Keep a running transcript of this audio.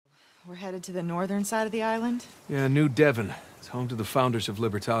We're headed to the northern side of the island? Yeah, New Devon. It's home to the founders of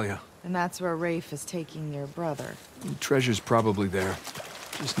Libertalia. And that's where Rafe is taking your brother. The treasure's probably there.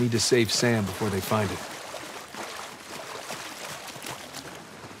 Just need to save Sam before they find it.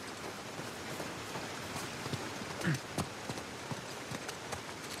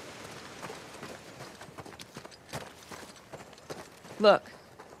 Look.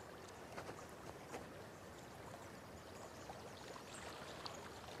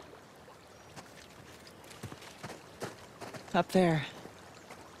 Up there.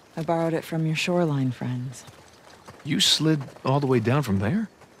 I borrowed it from your shoreline friends. You slid all the way down from there?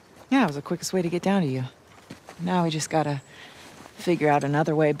 Yeah, it was the quickest way to get down to you. Now we just gotta figure out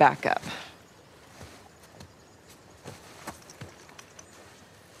another way back up.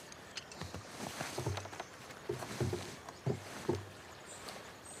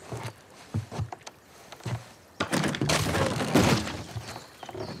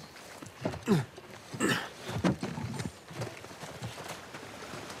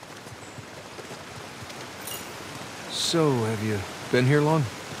 So, have you been here long?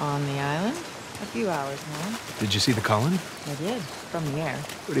 On the island? A few hours now. Did you see the colony? I did, from the air.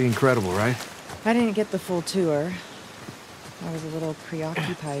 Pretty incredible, right? I didn't get the full tour. I was a little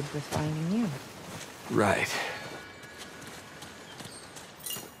preoccupied with finding you. Right.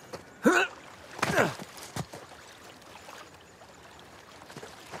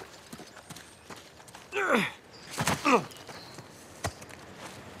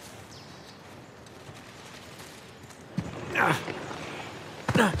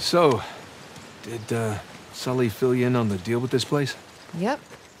 So, did Sully fill you in on the deal with this place? Yep.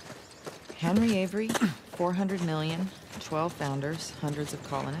 Henry Avery, 400 million, 12 founders, hundreds of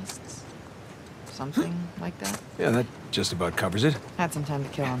colonists. Something like that. Yeah, that just about covers it. Had some time to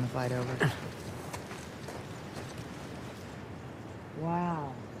kill on the flight over.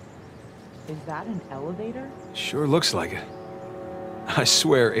 Wow. Is that an elevator? Sure looks like it. I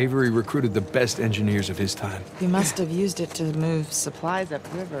swear, Avery recruited the best engineers of his time. He must have used it to move supplies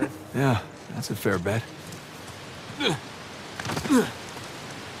upriver. Yeah, that's a fair bet.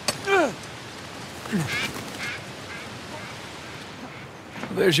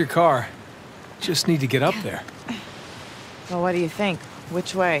 There's your car. Just need to get up there. Well, what do you think?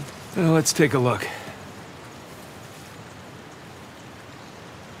 Which way? Well, let's take a look.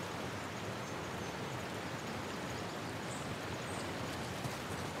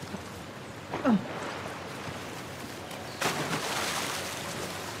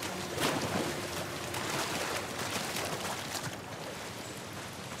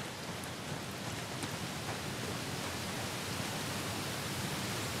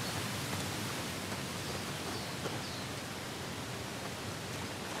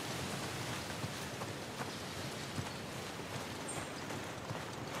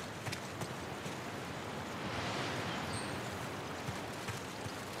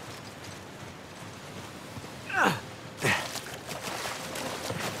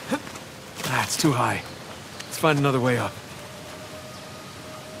 It's too high. Let's find another way up.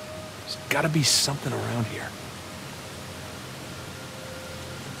 There's gotta be something around here.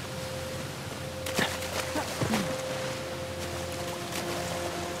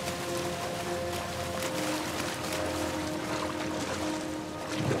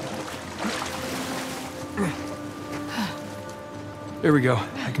 There we go.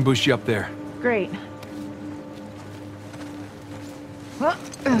 I can boost you up there. Great. Well,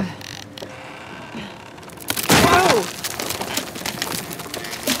 Whoa!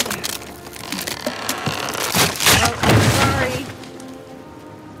 Oh, sorry.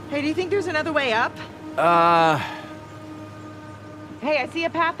 Hey, do you think there's another way up? Hey, I see a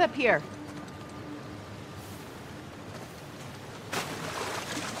path up here.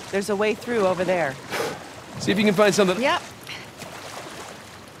 There's a way through over there. See if you can find something. Yep.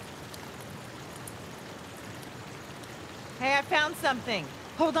 Hey, I found something.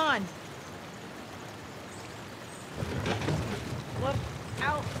 Hold on. Look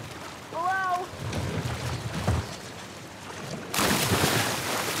out below.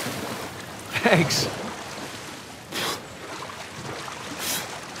 Thanks.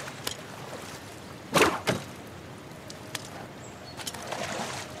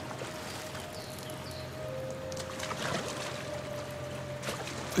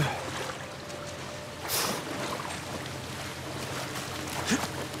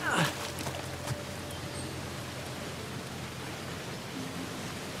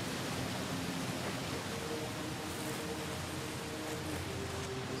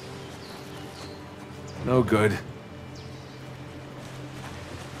 No good.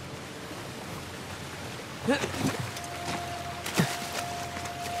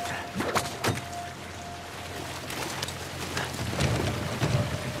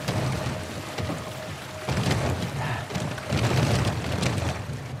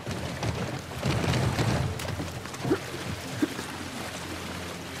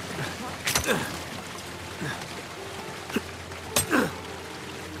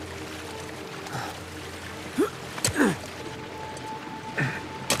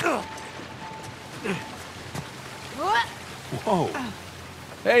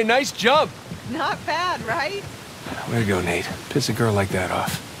 Hey, nice jump. Not bad, right? Way to go, Nate. Piss a girl like that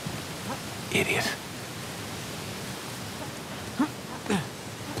off. Idiot.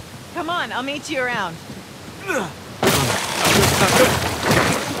 Come on, I'll meet you around.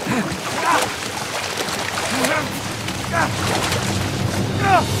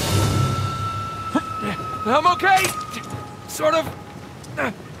 I'm okay. Sort of.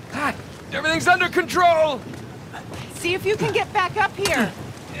 Everything's under control. See if you can get back up here.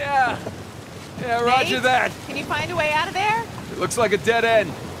 Yeah. Yeah, roger Nate, that. Can you find a way out of there? It looks like a dead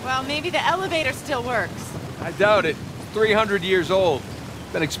end. Well, maybe the elevator still works. I doubt it. 300 years old.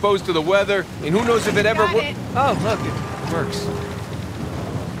 Been exposed to the weather, and who knows if it ever Got it. Oh, look, it works.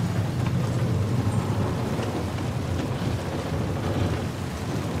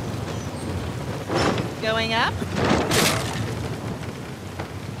 Going up?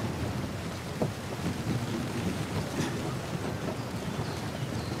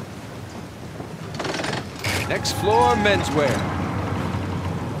 Next floor, menswear.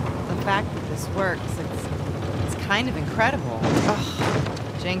 The fact that this works, it's kind of incredible.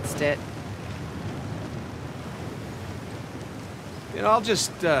 Ugh, jinxed it. You know, I'll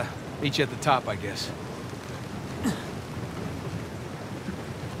just meet you at the top, I guess.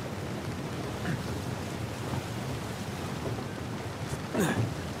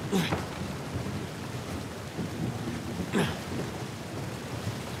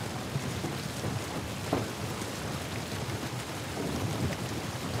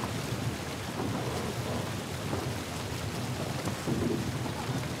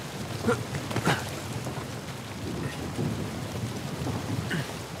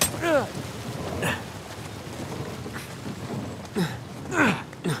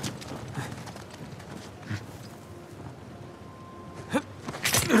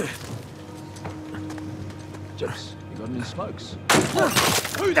 Jess, you got any smokes?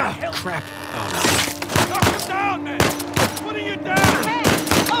 Who the hell? Crap. Knock him down, man! What are you doing?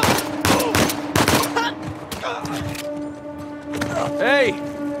 Hey!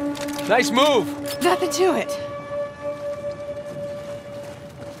 Nice move! Nothing to it.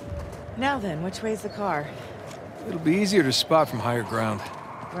 Now then, which way's the car? It'll be easier to spot from higher ground.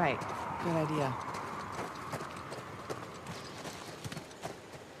 Right. Good idea.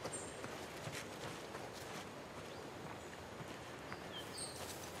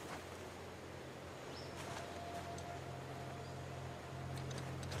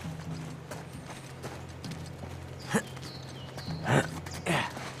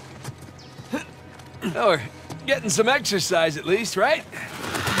 Oh, we're getting some exercise at least, right?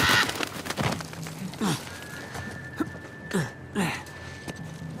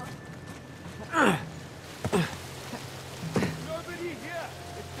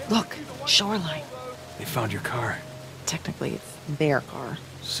 Look, shoreline. They found your car. Technically, it's their car.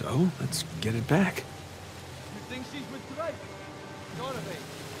 So, let's get it back. You think she's with Drake? Gotta be.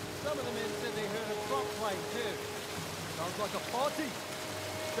 Some of the men said they heard a drop plane too. Sounds like a party.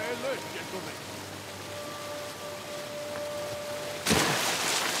 Stay alert, gentlemen.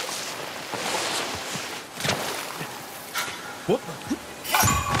 What?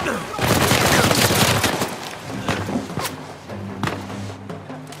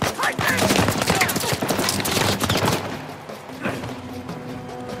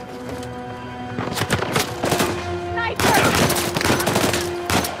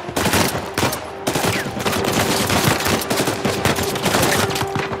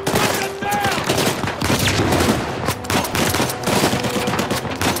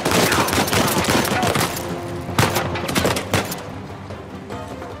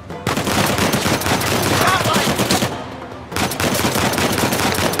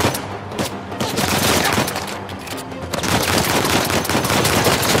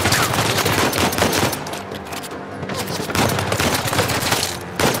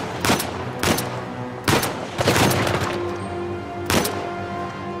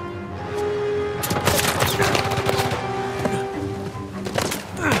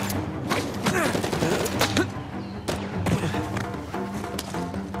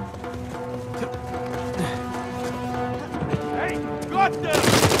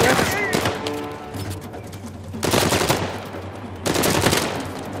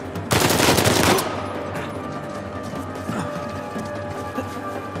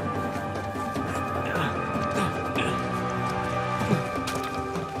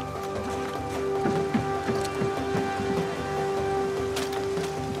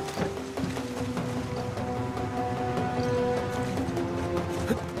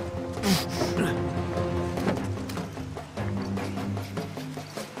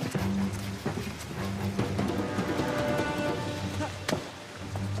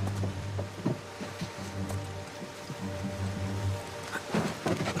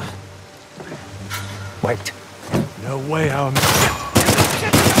 wait. No way I'm...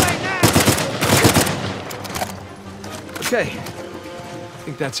 Okay. I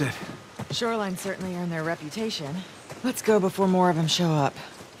think that's it. Shoreline certainly earned their reputation. Let's go before more of them show up.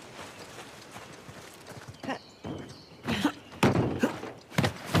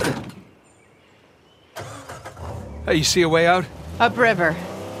 Hey, you see a way out? Upriver.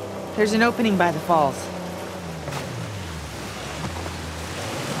 There's an opening by the falls.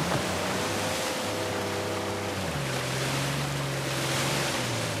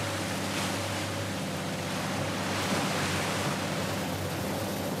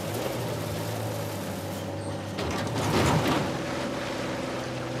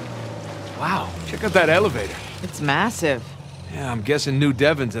 Wow, check out that elevator. It's massive. Yeah, I'm guessing New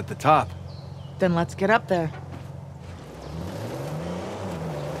Devon's at the top. Then let's get up there.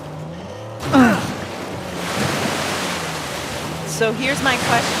 So here's my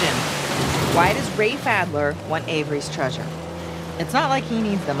question. Why does Rafe Adler want Avery's treasure? It's not like he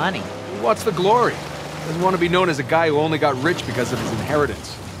needs the money. What's the glory? Doesn't want to be known as a guy who only got rich because of his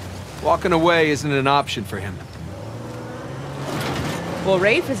inheritance. Walking away isn't an option for him. Well,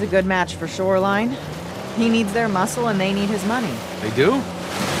 Rafe is a good match for Shoreline. He needs their muscle and they need his money. They do?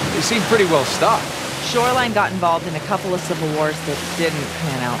 They seem pretty well stocked. Shoreline got involved in a couple of civil wars that didn't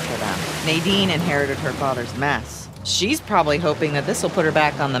pan out for them. Nadine inherited her father's mess. She's probably hoping that this will put her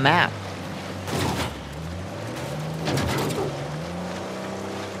back on the map.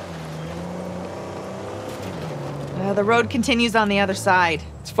 The road continues on the other side.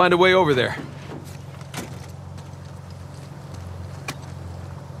 Let's find a way over there.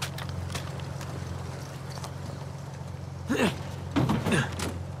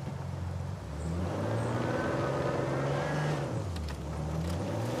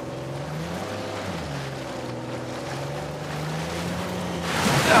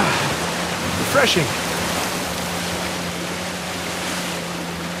 Refreshing.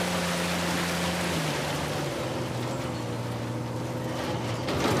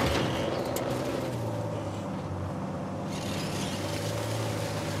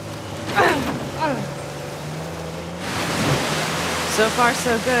 So far,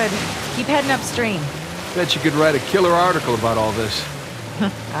 so good. Keep heading upstream. Bet you could write a killer article about all this.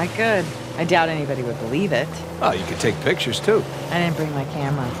 I could. I doubt anybody would believe it. Oh, you could take pictures too. I didn't bring my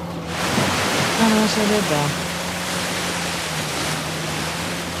camera. I wish I did, though.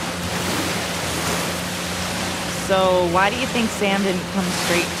 So, why do you think Sam didn't come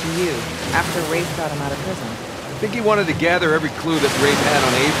straight to you after Rafe got him out of prison? I think he wanted to gather every clue that Rafe had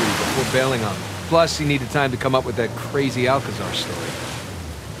on Avery before bailing on him. Plus, he needed time to come up with that crazy Alcazar story.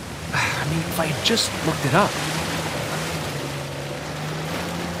 I mean, if I had just looked it up.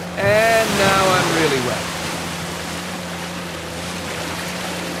 And now I'm really wet.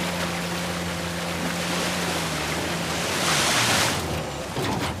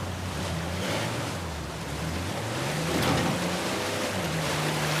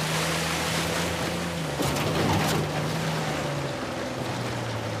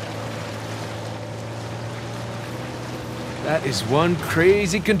 That is one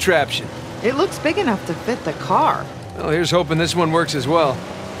crazy contraption. It looks big enough to fit the car. Well, here's hoping this one works as well.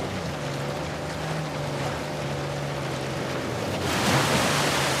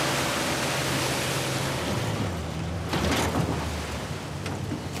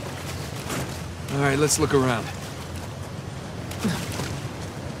 All right, let's look around.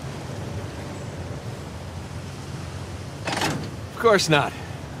 Of course not.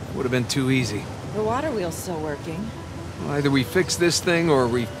 Would have been too easy. The water wheel's still working. Well, either we fix this thing or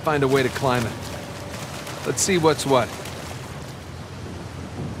we find a way to climb it. Let's see what's what.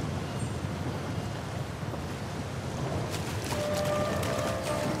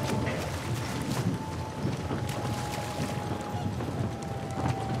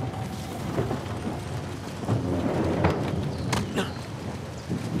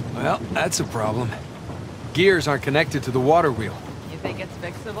 Well, that's a problem. Gears aren't connected to the water wheel. You think it's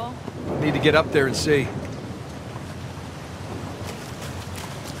fixable? Need to get up there and see.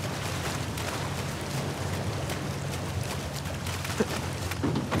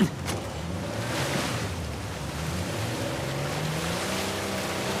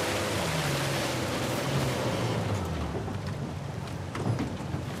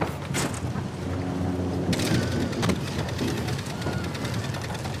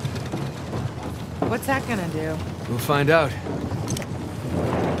 What's that gonna do? We'll find out.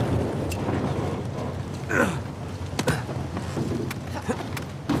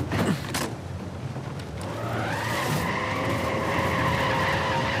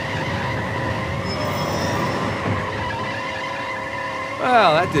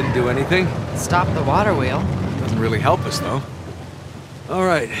 Well, that didn't do anything. Stop the water wheel. Doesn't really help us, though. All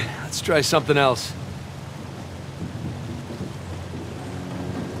right, let's try something else.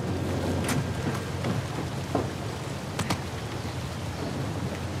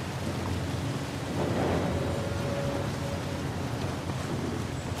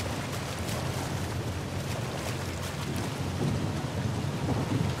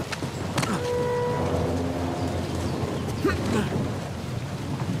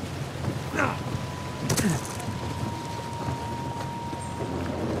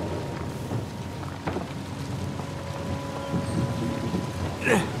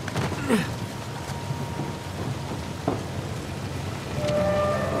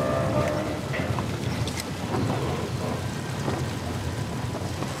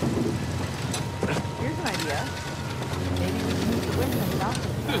 Here's an idea. Maybe we can use the winch and stop it.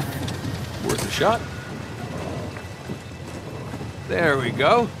 Worth a shot. There we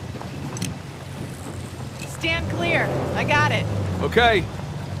go. Stand clear. I got it. Okay.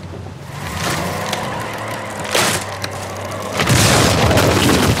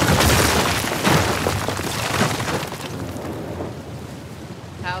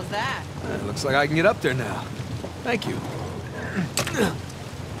 How's that? Looks like I can get up there now. Thank you.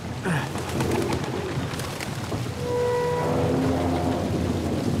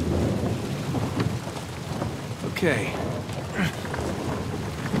 Okay.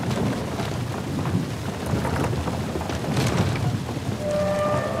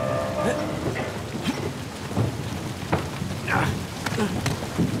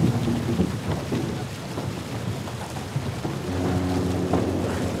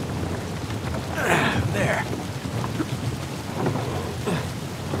 There.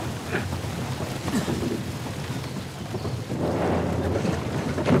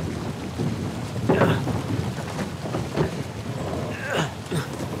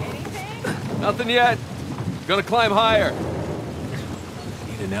 Nothing yet. Gonna climb higher.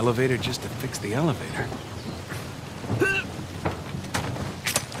 Need an elevator just to fix the elevator.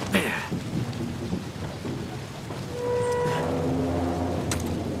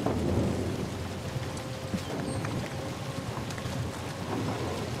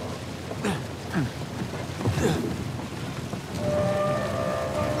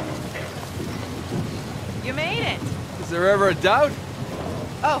 You made it. Is there ever a doubt?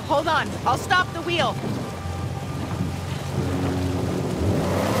 Oh, hold on. I'll stop the wheel.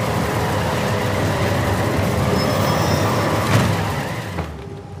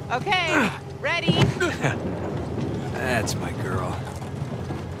 Okay, ready? That's my girl.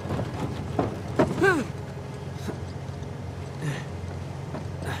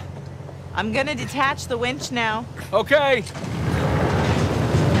 I'm gonna detach the winch now. Okay.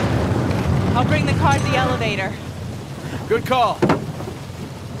 I'll bring the car to the elevator. Good call.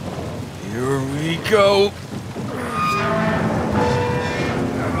 Here we go.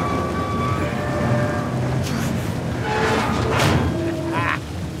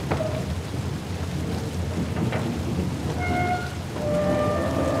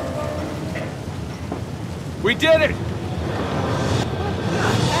 We did it!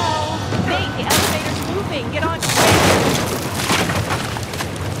 Nate, the elevator's moving. Get on quick.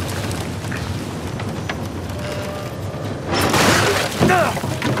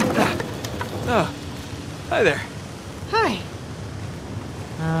 Oh, hi there. Hi.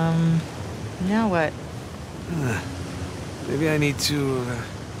 Now what? Maybe I need to,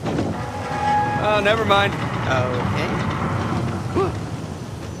 Oh, never mind. Okay.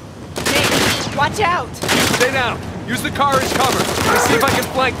 Nate, watch out! Stay down. Use the car as cover. Let's see if I can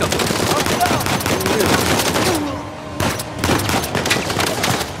flank them.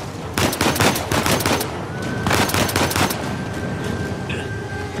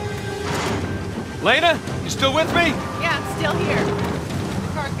 Lena, you still with me? Yeah, it's still here.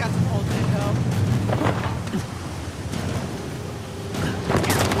 The car's got some holes in it, though.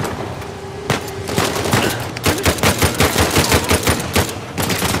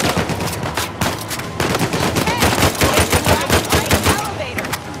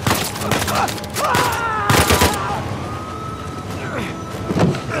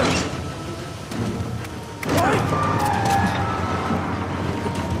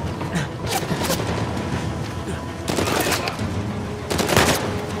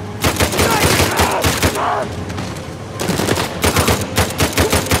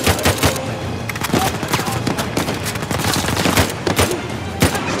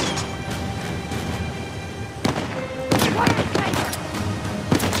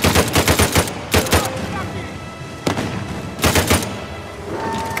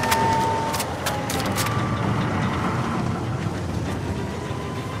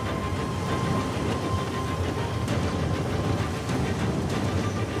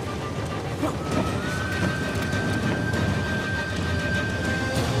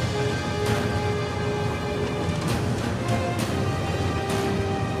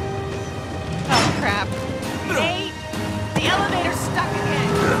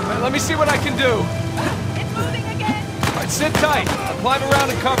 do. It's moving again! All right, sit tight. I'll climb around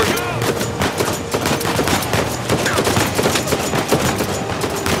and cover you.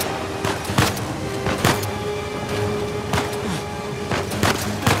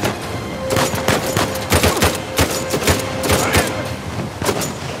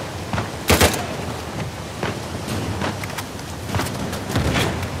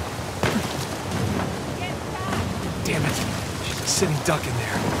 Damn it. She's a sitting duck in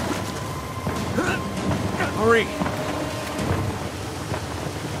there. Hurry.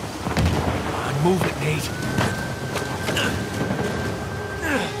 Come on, move it, Nate.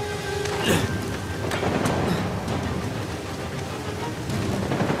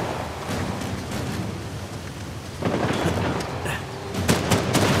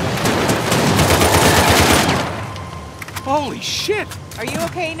 Holy shit! Are you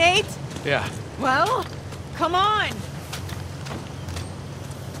okay, Nate? Yeah. Well, come on!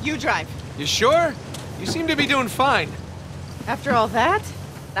 You drive. You sure? You seem to be doing fine. After all that,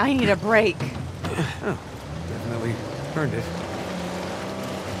 I need a break. Oh, definitely earned it.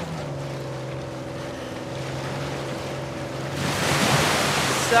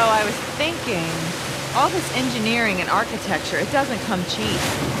 So I was thinking, all this engineering and architecture, it doesn't come cheap. Do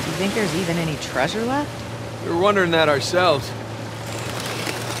you think there's even any treasure left? We were wondering that ourselves.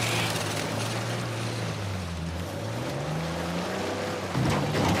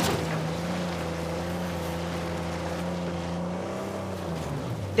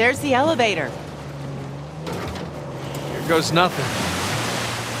 There's the elevator. Here goes nothing.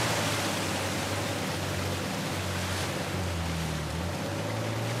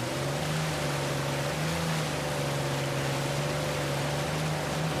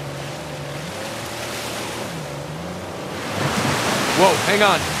 Whoa, hang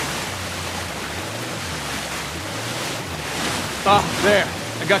on. Ah, there.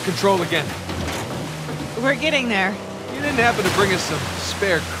 I got control again. We're getting there. You didn't happen to bring us some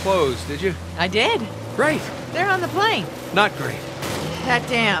spare clothes, did you? I did. Great. They're on the plane. Not great. That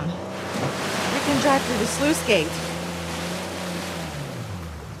dam. We can drive through the sluice gate.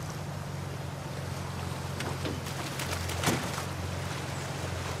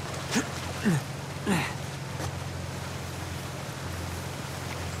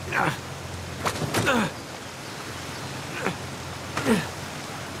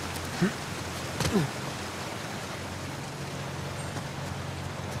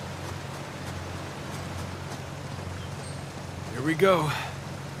 Here we go.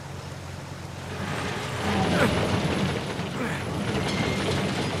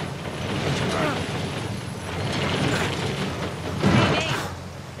 Nate,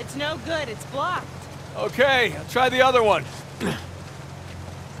 it's no good. It's blocked. Okay, I'll try the other one.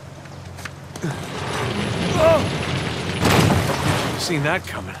 Oh! Seen that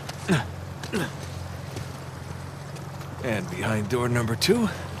coming. And behind door number 2.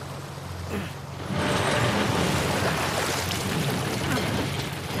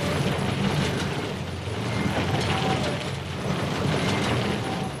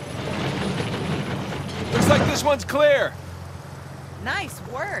 Looks like this one's clear. Nice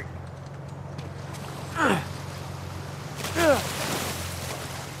work.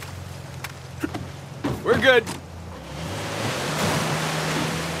 We're good.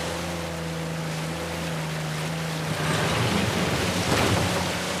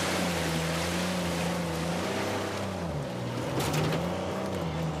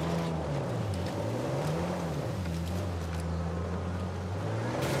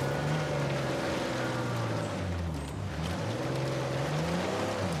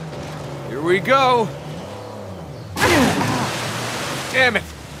 Here we go. Damn it.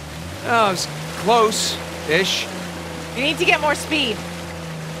 Oh, it was close-ish. You need to get more speed.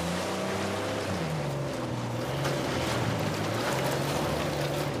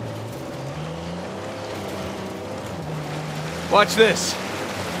 Watch this.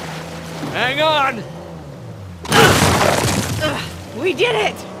 Hang on. We did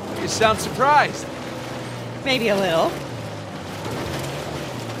it! You sound surprised. Maybe a little.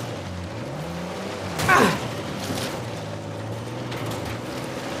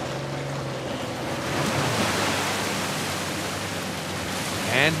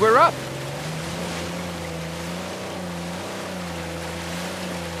 And we're up.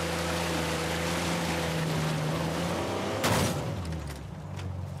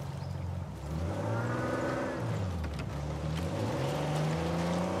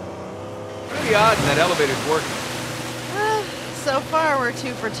 Pretty odd that elevator's working. So far, we're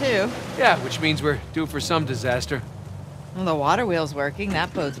 2 for 2. Yeah, which means we're due for some disaster. Well, the water wheel's working.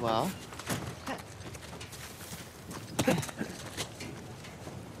 That bodes well.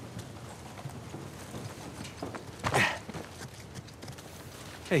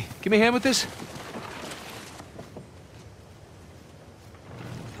 Hey, give me a hand with this.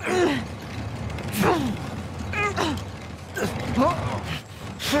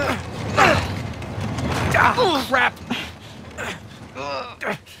 Ah, crap!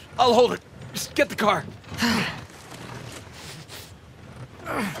 I'll hold it. Just get the car.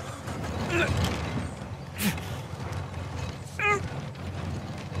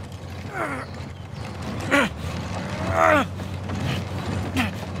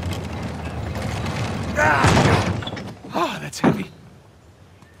 Oh, that's heavy.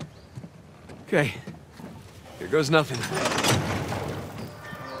 Okay. Here goes nothing.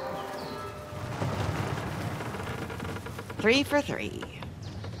 3 for 3.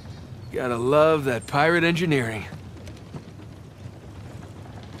 Gotta love that pirate engineering.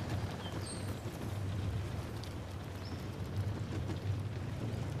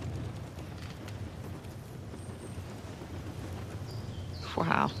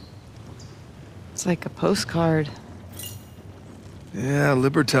 Wow. It's like a postcard. Yeah,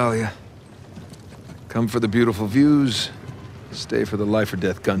 Libertalia. Come for the beautiful views, stay for the life or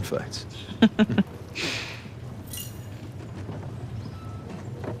death gunfights.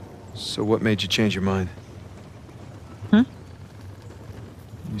 So what made you change your mind? Hmm?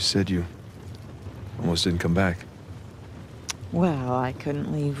 You said you almost didn't come back. Well, I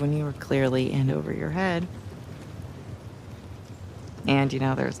couldn't leave when you were clearly in over your head. And, you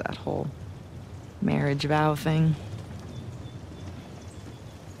know, there's that whole marriage vow thing.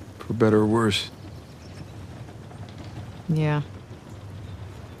 For better or worse. Yeah.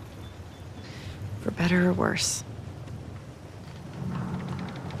 For better or worse.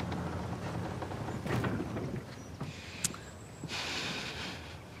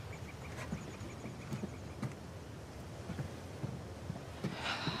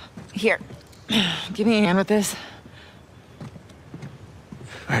 Here. Give me a hand with this.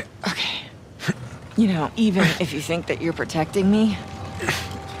 All right. Okay. You know, even if you think that you're protecting me,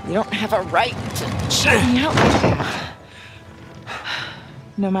 you don't have a right to shut me out like that.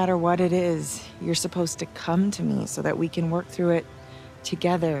 No matter what it is, you're supposed to come to me so that we can work through it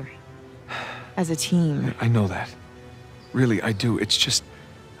together as a team. I know that. Really, I do. It's just...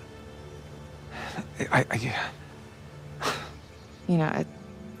 You know,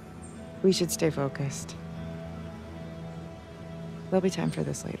 we should stay focused. There'll be time for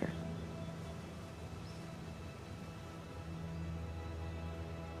this later.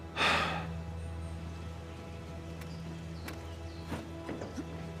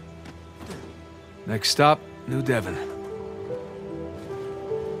 Next stop, New Devon.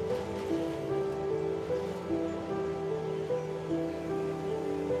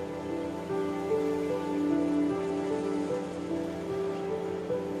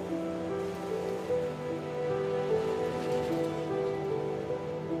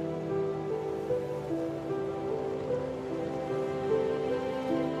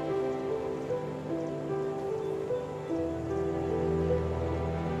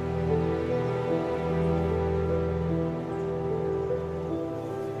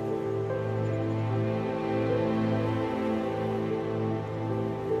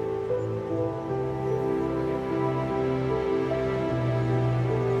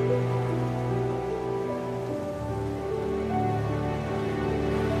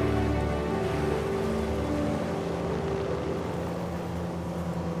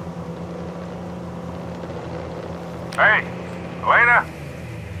 Hey, Elena?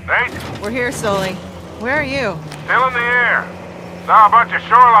 Nate? We're here, Sully. Where are you? Still in the air. Saw a bunch of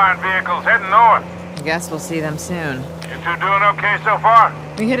shoreline vehicles heading north. I guess we'll see them soon. You two doing okay so far?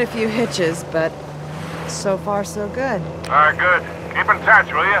 We hit a few hitches, but so far so good. Alright, good. Keep in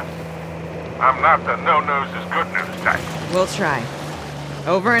touch, will you? I'm not the no news is good news type. We'll try.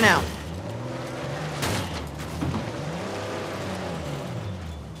 Over and out.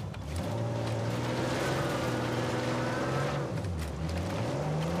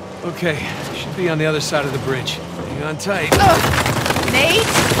 Okay, should be on the other side of the bridge. Hang on tight. Nate?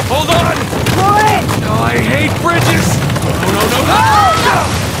 Hold on! Pull it! No, I hate bridges! No!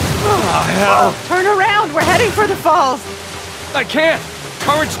 Oh, hell! Turn around! We're heading for the falls! I can't!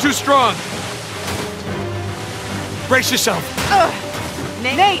 Current's too strong! Brace yourself!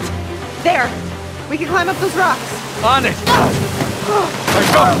 Nate! There! We can climb up those rocks! On it! Right,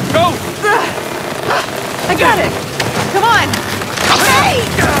 go! I got it! Come on! Nate!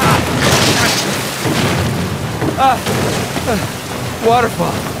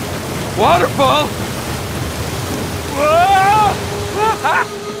 Waterfall! Waterfall! Whoa!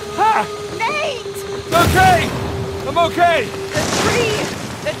 Nate! Okay! I'm okay!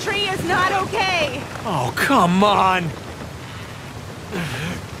 The tree is not okay! Oh, come on!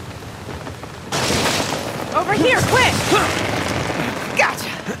 Over here, quick! Gotcha!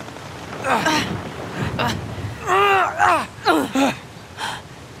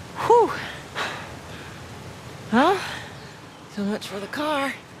 Whew. Huh? So much for the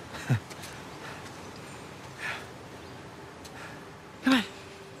car. Come on.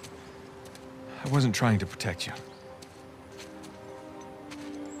 I wasn't trying to protect you.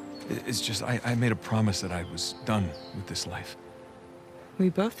 It's just, I made a promise that I was done with this life. We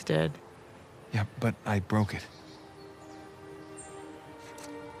both did. Yeah, but I broke it.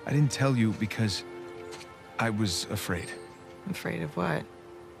 I didn't tell you because I was afraid. Afraid of what?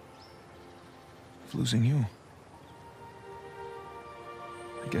 Of losing you.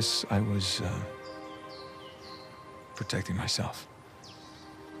 I guess I was, protecting myself.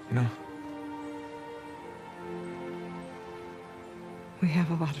 You know? We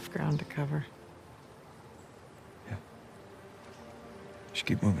have a lot of ground to cover. Yeah. Should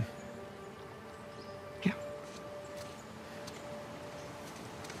keep moving. Yeah.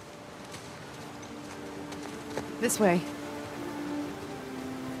 This way.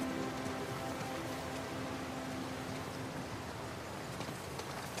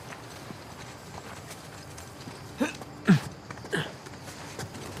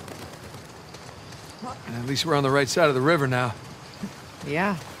 At least we're on the right side of the river now.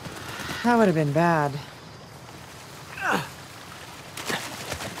 Yeah. That would have been bad.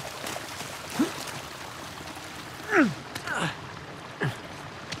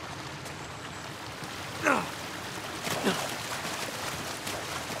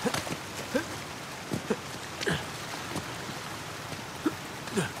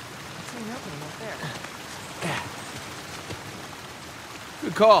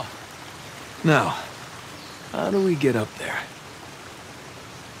 Good call. Now, how do we get up there?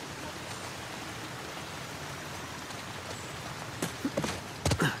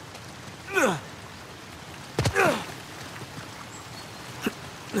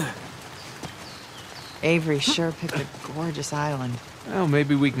 Avery sure picked a gorgeous island. Well,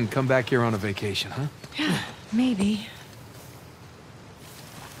 maybe we can come back here on a vacation, huh? Yeah, maybe.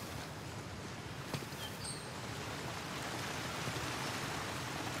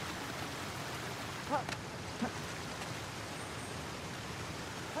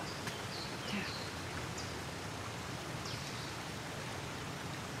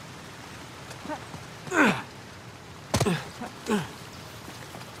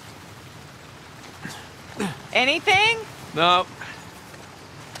 Anything? No.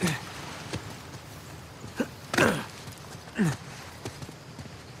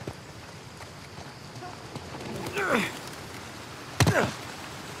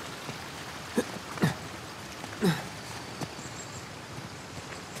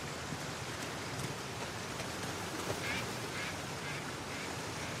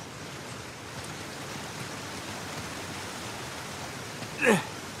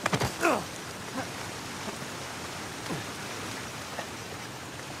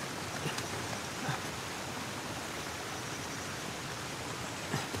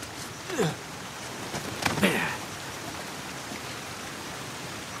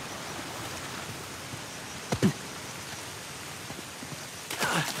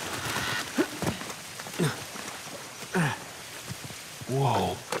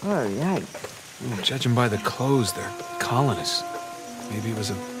 Whoa. Oh, yikes. Ooh, judging by the clothes, they're colonists. Maybe it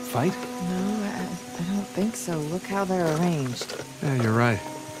was a fight? No, I don't think so. Look how they're arranged. Yeah, you're right.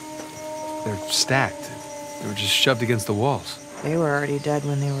 They're stacked. They were just shoved against the walls. They were already dead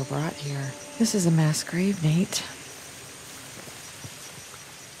when they were brought here. This is a mass grave, Nate.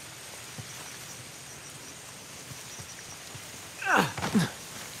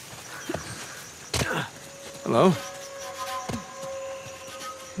 Hello?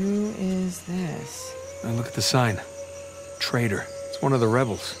 Who is this? Now look at the sign. Traitor. It's one of the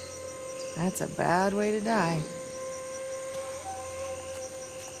rebels. That's a bad way to die.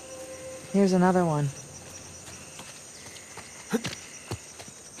 Here's another one.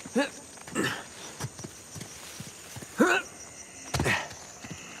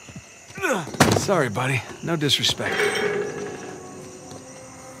 Sorry, buddy. No disrespect.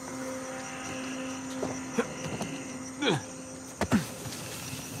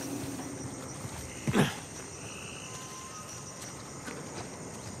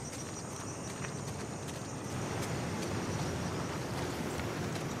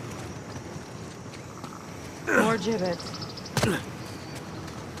 More gibbets.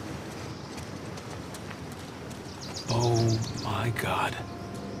 Oh my God.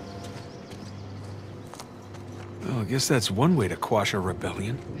 Well, I guess that's one way to quash a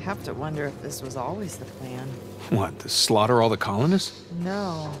rebellion. I have to wonder if this was always the plan. What, to slaughter all the colonists?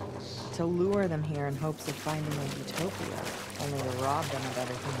 No. To lure them here in hopes of finding a utopia, only to rob them of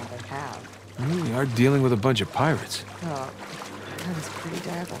everything that they have. Well, we are dealing with a bunch of pirates. Oh, that is pretty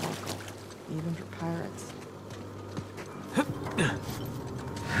diabolical, even for pirates.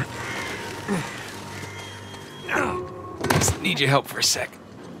 Just need your help for a sec.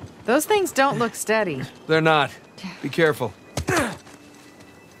 Those things don't look steady. They're not. Be careful.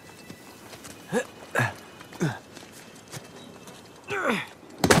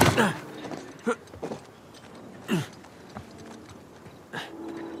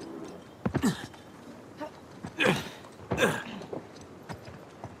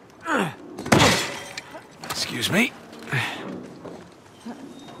 Excuse me.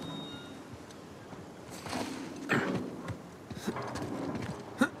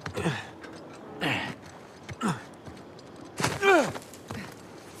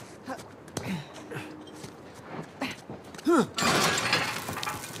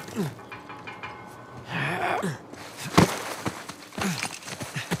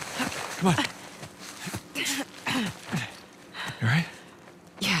 Come on. You all right?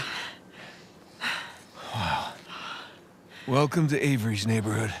 Yeah. Wow. Welcome to Avery's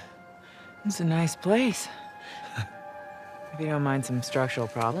neighborhood. It's a nice place. If you don't mind some structural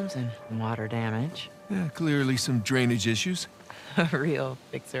problems and water damage. Yeah, clearly some drainage issues. A real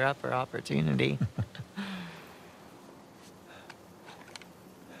fixer-upper opportunity.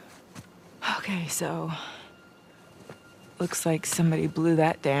 Okay, so... looks like somebody blew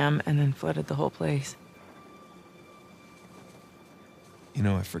that dam and then flooded the whole place. You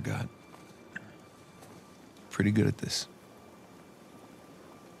know, I forgot. Pretty good at this.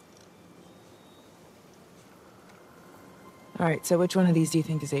 All right, so which one of these do you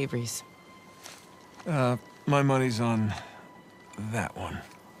think is Avery's? My money's on that one.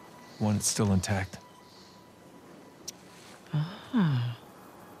 One that's still intact.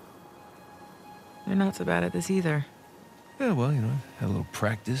 You're not so bad at this either. Yeah, well, you know, had a little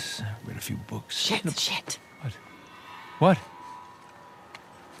practice, read a few books. Shit, shit. What? What?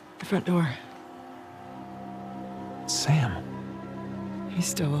 The front door. Sam. He's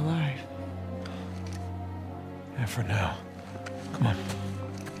still alive. Yeah, for now. Come on.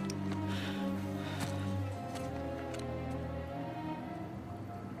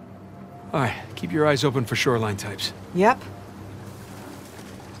 All right, keep your eyes open for shoreline types. Yep.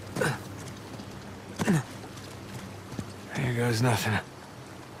 Here goes nothing.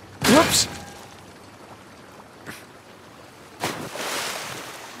 Whoops!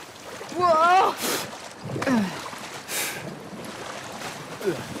 Whoa!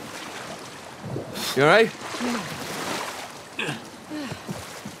 You all right?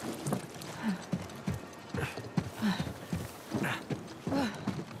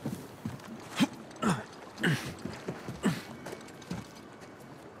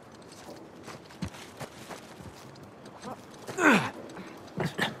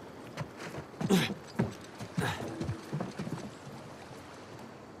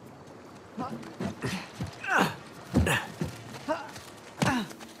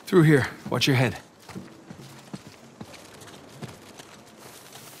 Through here. Watch your head.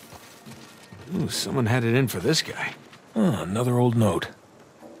 Ooh, someone had it in for this guy. Oh, another old note.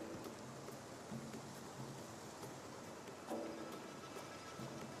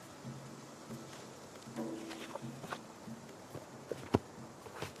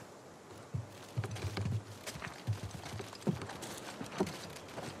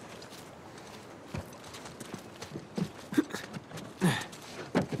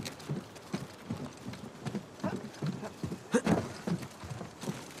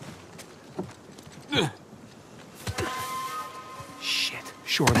 Shit.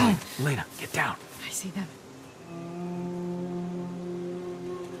 Shoreline. Lena, get down. I see them.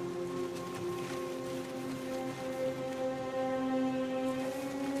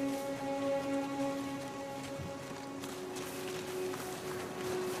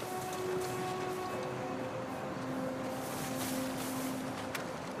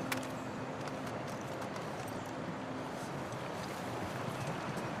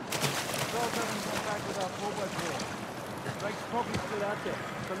 Charles hasn't come back with our 4x4. Drake's probably still out there.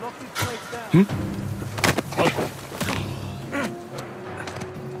 So lock this place down.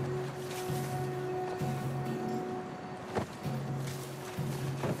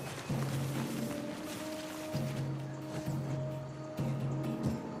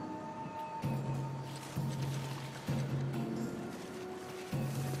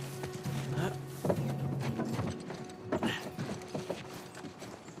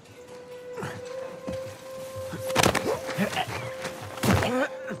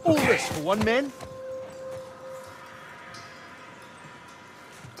 One man?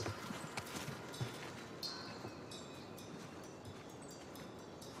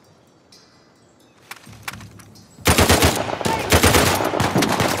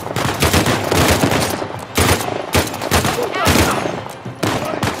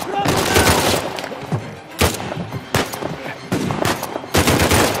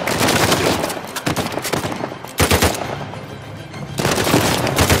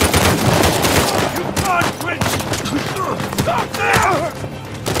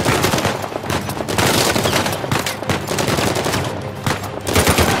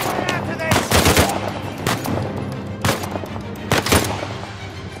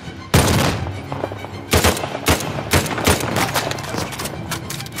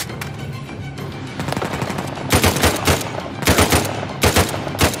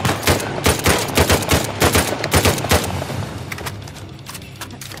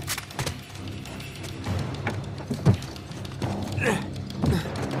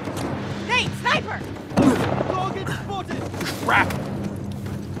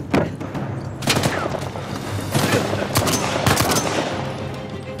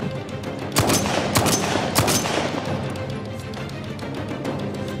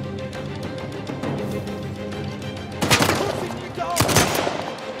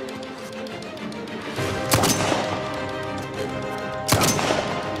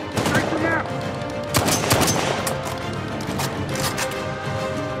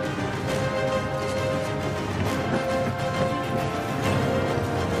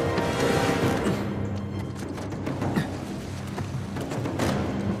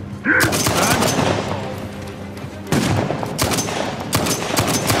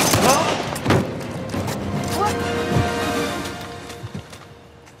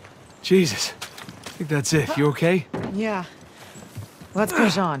 Jesus. I think that's it. You okay? Yeah. Let's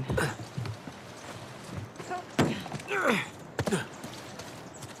push on.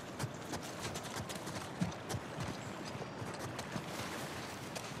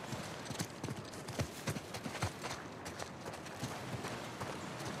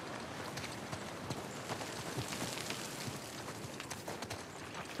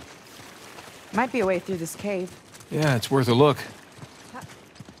 Might be a way through this cave. Yeah, it's worth a look.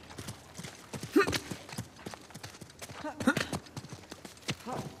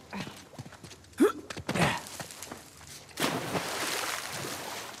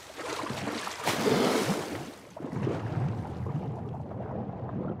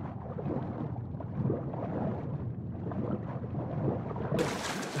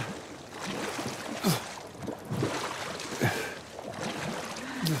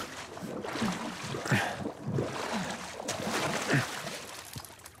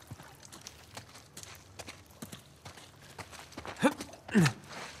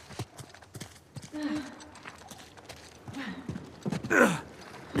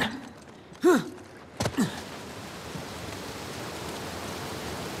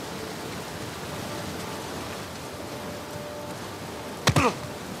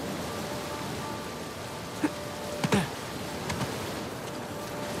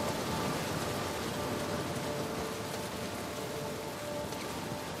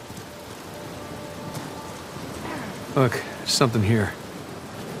 Look, there's something here.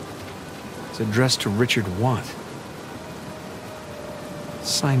 It's addressed to Richard Want.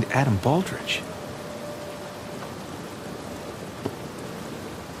 Signed Adam Baldridge.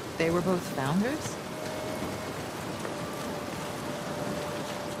 They were both founders?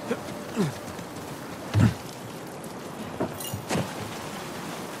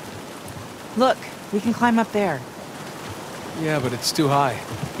 Look, we can climb up there. Yeah, but it's too high,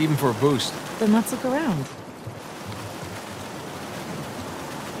 even for a boost. Then let's look around.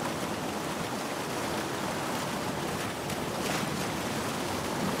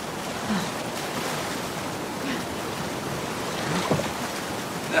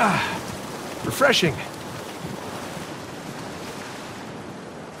 Refreshing.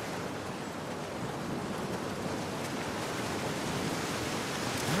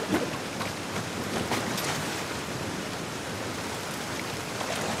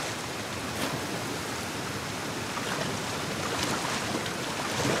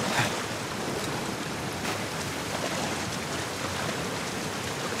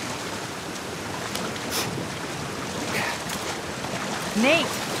 Nate!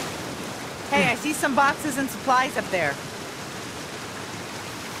 Hey, I see some boxes and supplies up there.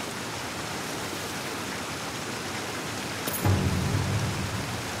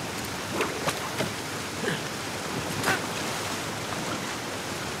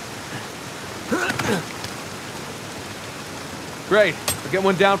 Great. I'll get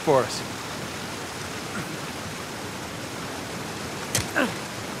one down for us.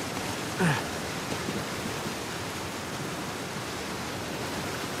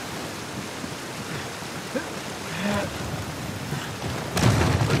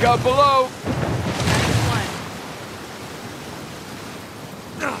 Look out below!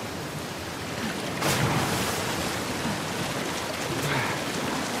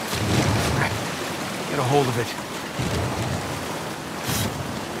 Get a hold of it.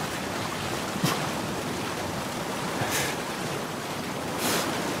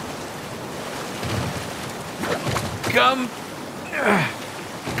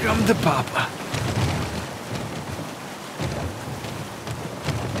 Come to Papa.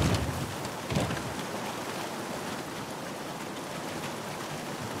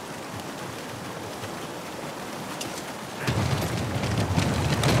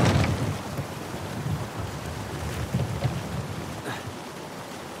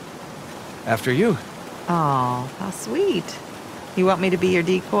 After you. Oh, how sweet. You want me to be your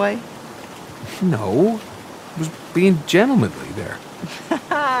decoy? No. I was being gentlemanly there.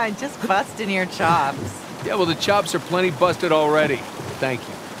 Just busting your chops. Yeah, well, the chops are plenty busted already. Thank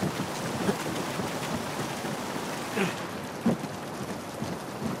you.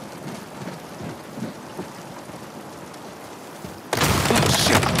 Oh,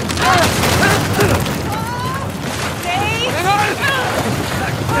 shit! Nate! Hang on!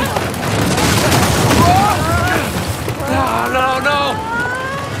 No, no, no!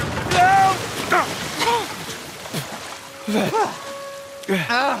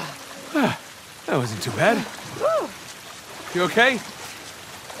 That wasn't too bad. You okay?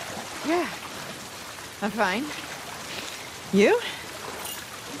 Yeah, I'm fine. You?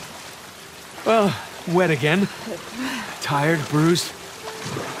 Well, wet again. Tired, bruised.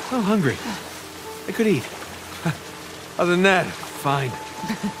 Oh, hungry. I could eat. Other than that, fine.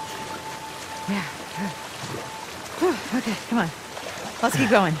 Yeah. Okay, come on. Let's keep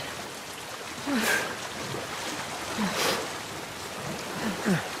going.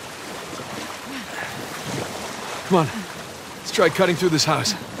 Come on. Let's try cutting through this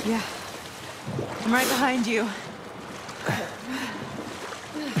house. Yeah. I'm right behind you.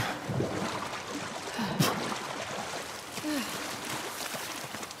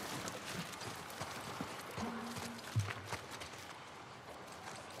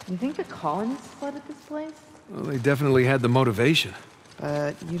 You think the colonists flooded this place? Well, they definitely had the motivation.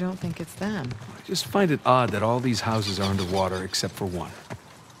 But you don't think it's them? I just find it odd that all these houses are underwater except for one.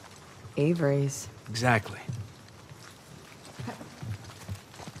 Avery's. Exactly.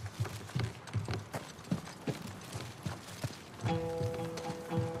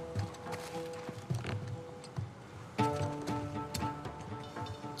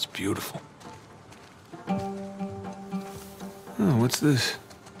 It's beautiful. Oh, what's this?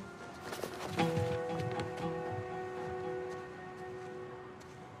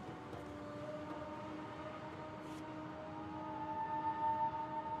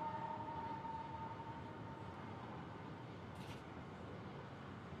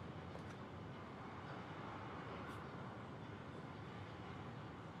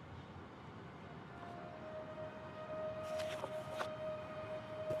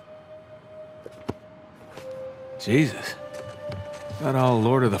 Jesus. Got all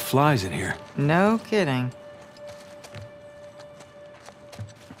Lord of the Flies in here. No kidding.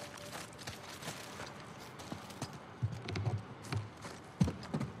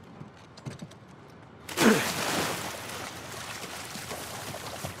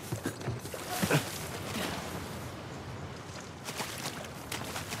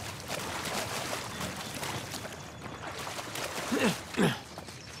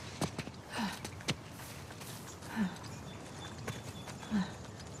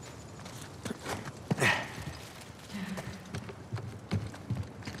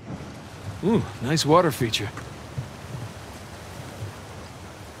 Ooh, nice water feature.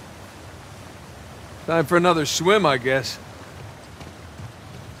 Time for another swim, I guess.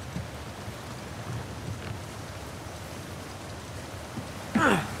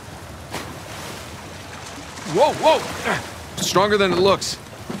 Whoa, whoa! Stronger than it looks.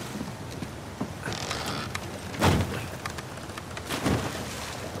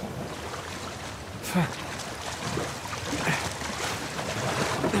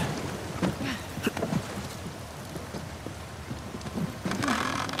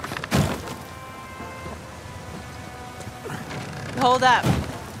 Hold up.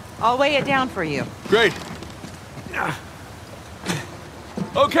 I'll weigh it down for you. Great.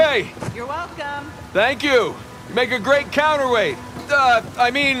 Okay. You're welcome. Thank you. You make a great counterweight.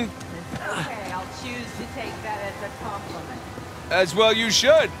 I mean, It's okay. I'll choose to take that as a compliment. as well you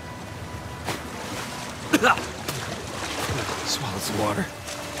should. Swallow some water.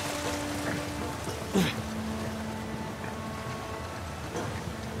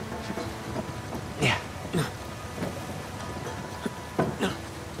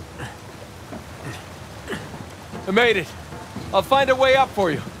 made it. I'll find a way up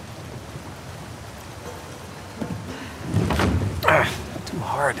for you. Too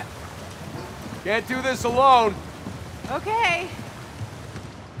hard. Can't do this alone. Okay.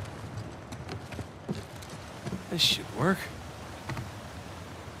 This should work.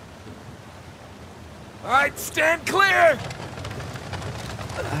 All right, stand clear!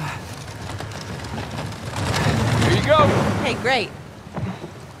 Here you go. Hey, great.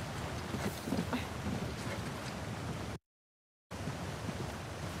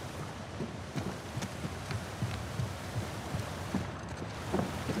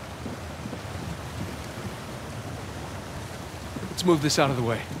 Let's move this out of the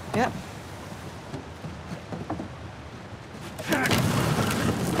way. Yep.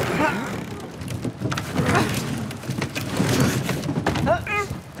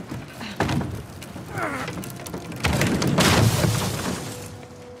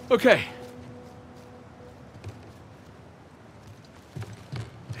 Okay.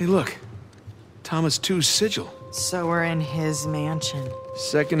 Hey, look. Thomas II's sigil. So we're in his mansion.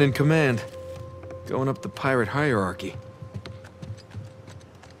 Second in command. Going up the pirate hierarchy.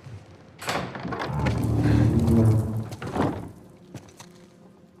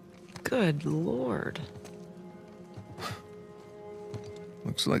 Good Lord.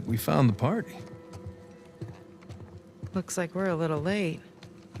 Looks like we found the party. Looks like we're a little late.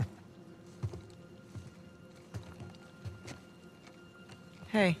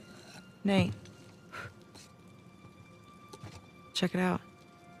 Hey, Nate. Check it out.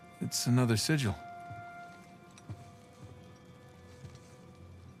 It's another sigil.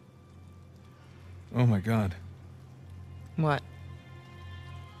 Oh my God. What?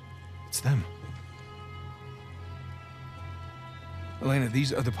 It's them. Elena,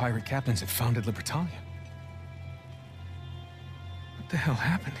 these are the pirate captains that founded Libertalia. What the hell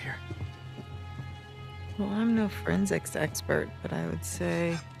happened here? Well, I'm no forensics expert, but I would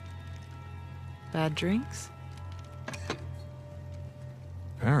say bad drinks.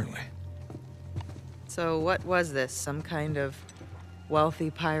 Apparently. So what was this? Some kind of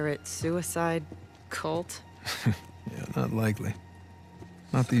wealthy pirate suicide cult? Yeah, not likely.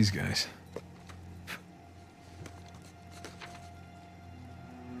 Not these guys.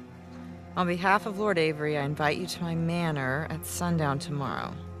 On behalf of Lord Avery, I invite you to my manor at sundown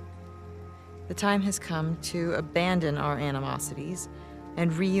tomorrow. The time has come to abandon our animosities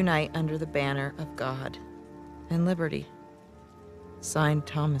and reunite under the banner of God and liberty. Signed,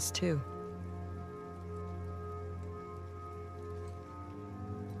 Thomas II.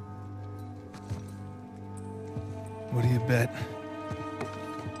 What do you bet?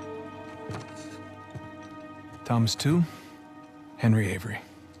 Thomas II, Henry Avery.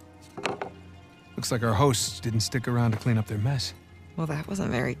 Looks like our hosts didn't stick around to clean up their mess. Well, that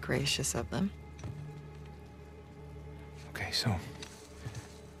wasn't very gracious of them. Okay, so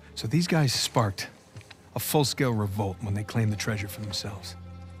these guys sparked a full-scale revolt when they claimed the treasure for themselves.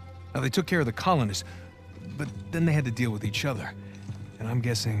 Now, they took care of the colonists, but then they had to deal with each other. And I'm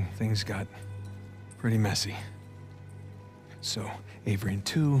guessing things got pretty messy. So, Avery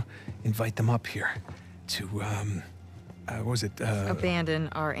and II invite them up here to, what was it? Abandon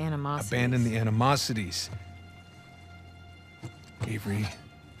our animosities. Abandon the animosities. Avery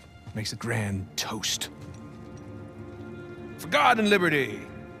makes a grand toast. For God and liberty!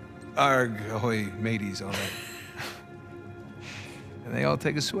 Arg, ahoy, mateys, all that. And they all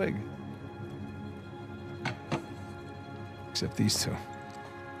take a swig. Except these two.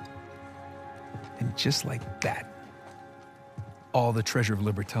 And just like that, all the treasure of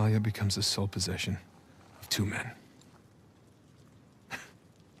Libertalia becomes the sole possession of two men.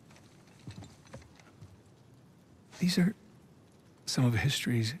 These are some of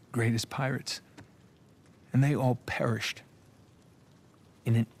history's greatest pirates, and they all perished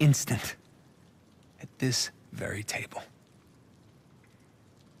in an instant at this very table.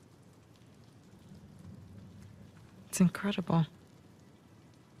 It's incredible.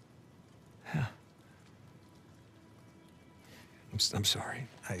 Yeah. I'm sorry.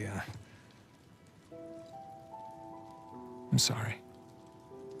 I'm sorry.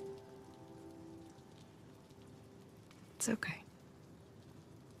 It's okay.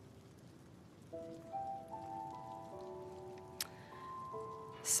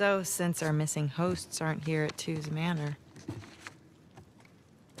 So, since our missing hosts aren't here at Two's Manor,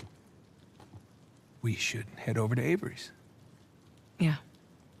 We should head over to Avery's. yeah.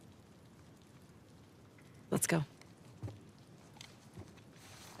 Let's go.